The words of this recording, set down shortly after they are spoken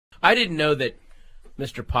I didn't know that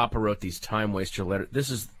Mr. Papa wrote these Timewaster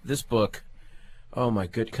Letters. This book. Oh my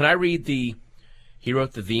good. Can I read he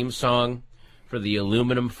wrote the theme song for the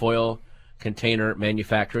Aluminum Foil Container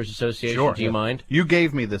Manufacturers Association. Sure. Do you mind? You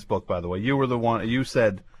gave me this book, by the way. You were the one. You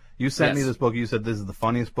sent me this book. You said this is the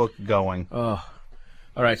funniest book going. Oh.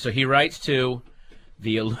 All right. So he writes to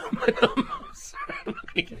the aluminum. Sorry, I'm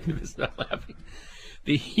not going to get through this without laughing.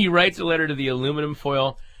 He writes a letter to the Aluminum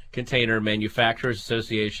Foil Container Manufacturers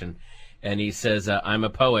Association, and he says, I'm a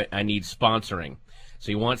poet. I need sponsoring. So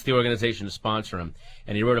he wants the organization to sponsor him.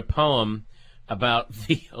 And he wrote a poem about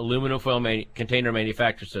the Aluminum Foil Container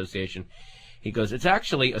Manufacturers Association. He goes, it's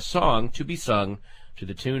actually a song to be sung to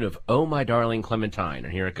the tune of Oh, My Darling Clementine.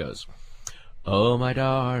 And here it goes. Oh, my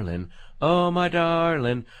darling, oh, my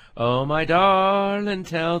darling, oh, my darling,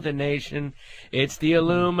 tell the nation it's the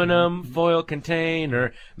Aluminum Foil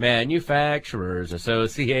Container Manufacturers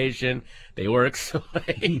Association. They work so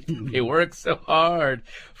late, they work so hard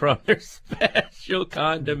from their special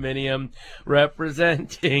condominium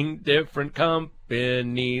representing different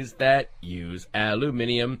companies that use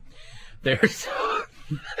aluminium. They're so...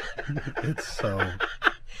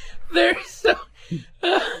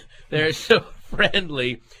 They're so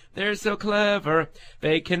friendly. They're so clever.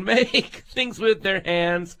 They can make things with their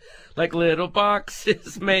hands, like little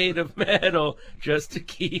boxes made of metal, just to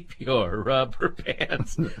keep your rubber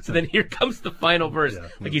pants. So then here comes the final verse. Yeah.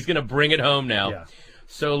 Like he's going to bring it home now. Yeah.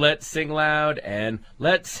 So let's sing loud and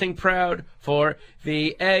let's sing proud for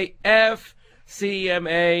the AFCMA.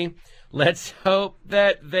 Let's hope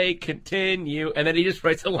that they continue. And then he just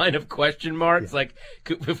writes a line of question marks, like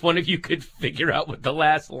if one of you could figure out what the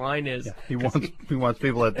last line is. Yeah. He wants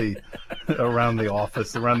people at around the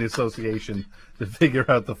office, around the association, to figure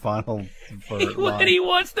out the final line. He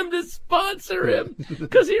wants them to sponsor him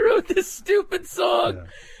because he wrote this stupid song.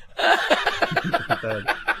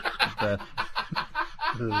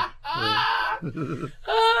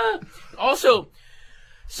 Also,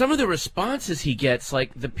 some of the responses he gets,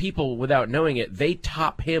 like the people, without knowing it, they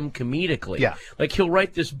top him comedically. Yeah. Like he'll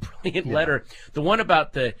write this brilliant letter. The one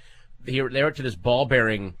about they wrote to this ball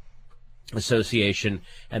bearing association,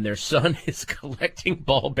 and their son is collecting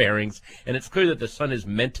ball bearings, and it's clear that the son is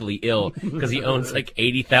mentally ill because he owns like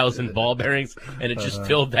 80,000 ball bearings, and it just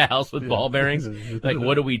filled the house with ball bearings. Like,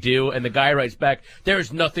 what do we do? And the guy writes back,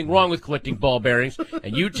 "There's nothing wrong with collecting ball bearings,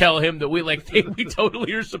 and you tell him that we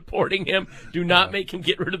totally are supporting him. Do not make him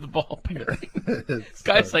get rid of the ball bearing." This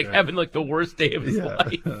guy's like having like the worst day of his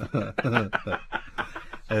life.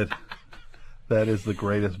 That is the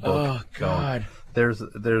greatest book. Oh God. There's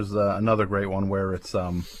another great one where it's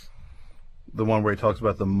the one where he talks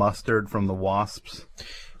about the mustard from the wasps.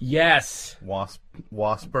 Yes.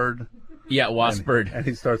 Waspbird. Yeah, Waspbird. And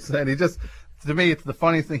he starts, and he just, to me, it's the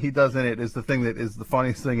funniest thing he does in it is the thing that is the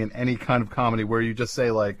funniest thing in any kind of comedy, where you just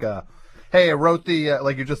say like, "Hey, I wrote the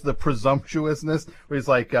like," you're just the presumptuousness where he's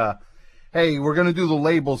like, "Hey, we're going to do the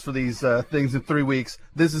labels for these things in 3 weeks.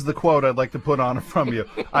 This is the quote I'd like to put on it from you.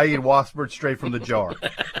 I eat Waspbird straight from the jar."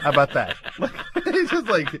 How about that? He's just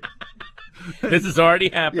like... This is already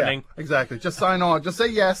happening. Yeah, exactly. Just sign on. Just say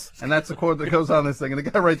yes, and that's the quote that goes on this thing. And the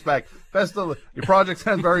guy writes back, your project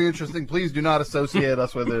sounds very interesting. Please do not associate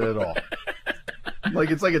us with it at all. Like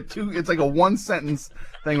it's like a one sentence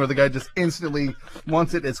thing where the guy just instantly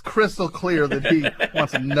wants it. It's crystal clear that he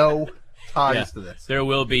wants no ties to this. There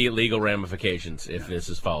will be legal ramifications if this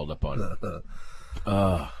is followed up on.